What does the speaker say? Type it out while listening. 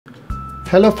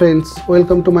Hello friends,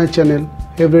 welcome to my channel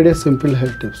Everyday Simple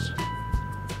Health Tips.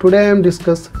 Today I am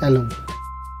discuss alum.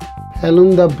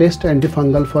 Alum the best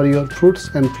antifungal for your fruits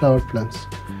and flower plants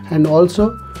and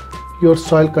also your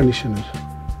soil conditioner.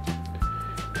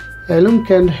 Alum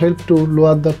can help to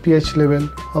lower the pH level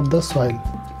of the soil.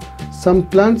 Some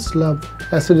plants love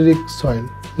acidic soil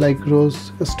like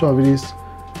rose, strawberries,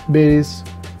 berries,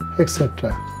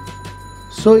 etc.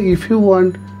 So if you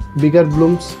want bigger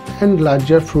blooms and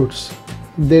larger fruits,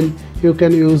 then you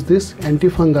can use this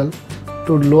antifungal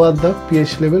to lower the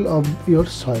pH level of your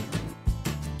soil.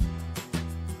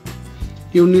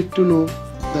 You need to know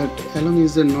that alum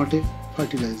is not a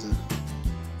fertilizer.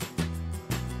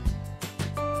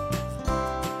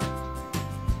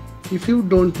 If you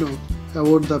don't know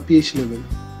about the pH level,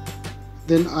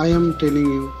 then I am telling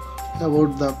you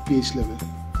about the pH level.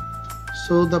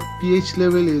 So the pH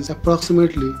level is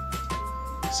approximately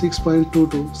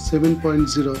 6.2 to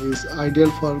 7.0 is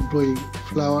ideal for growing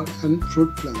flower and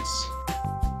fruit plants.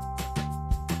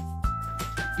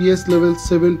 pH level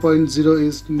 7.0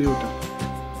 is neutral.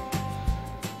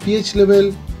 pH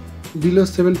level below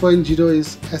 7.0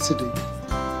 is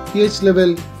acidic. pH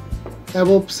level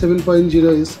above 7.0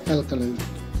 is alkaline.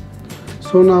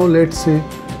 So now let's see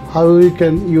how we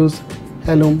can use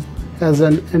alum as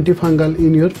an antifungal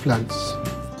in your plants.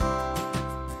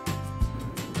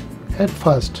 At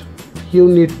first, you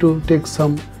need to take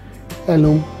some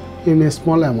alum in a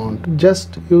small amount.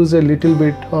 Just use a little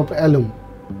bit of alum,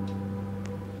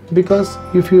 because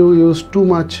if you use too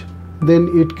much, then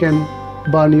it can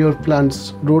burn your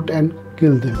plants' root and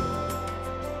kill them.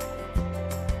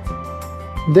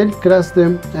 Then crush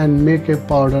them and make a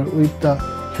powder with the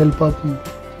help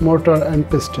of mortar and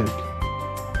pestie.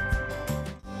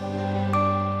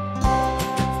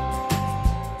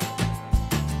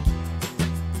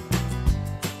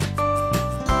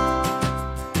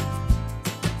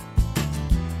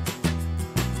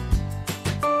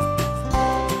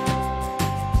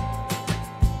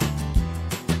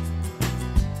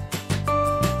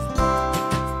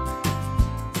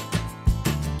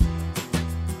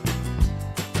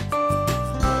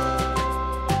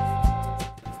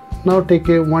 Now take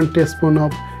a 1 teaspoon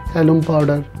of alum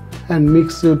powder and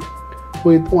mix it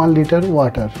with 1 liter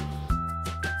water.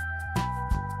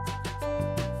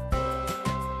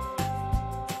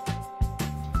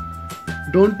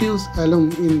 Don't use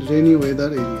alum in rainy weather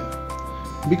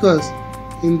area, because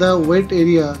in the wet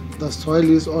area the soil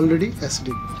is already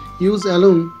acidic. Use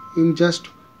alum in just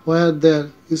where there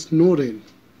is no rain.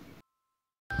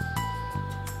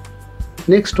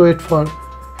 Next, wait for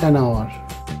an hour.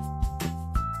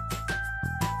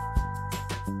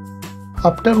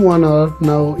 After 1 hour,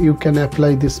 now you can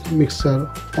apply this mixture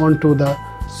onto the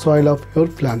soil of your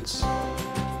plants.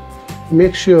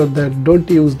 Make sure that don't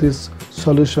use this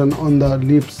solution on the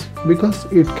leaves, because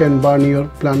it can burn your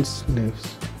plant's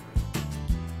leaves.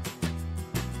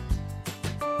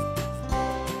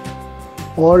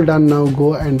 All done. Now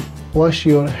go and wash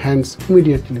your hands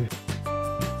immediately.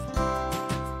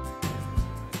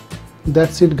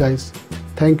 That's it guys.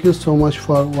 Thank you so much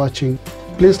for watching.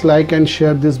 Please like and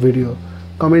share this video.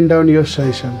 Comment down your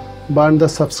suggestion. Burn the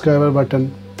subscriber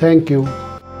button. Thank you.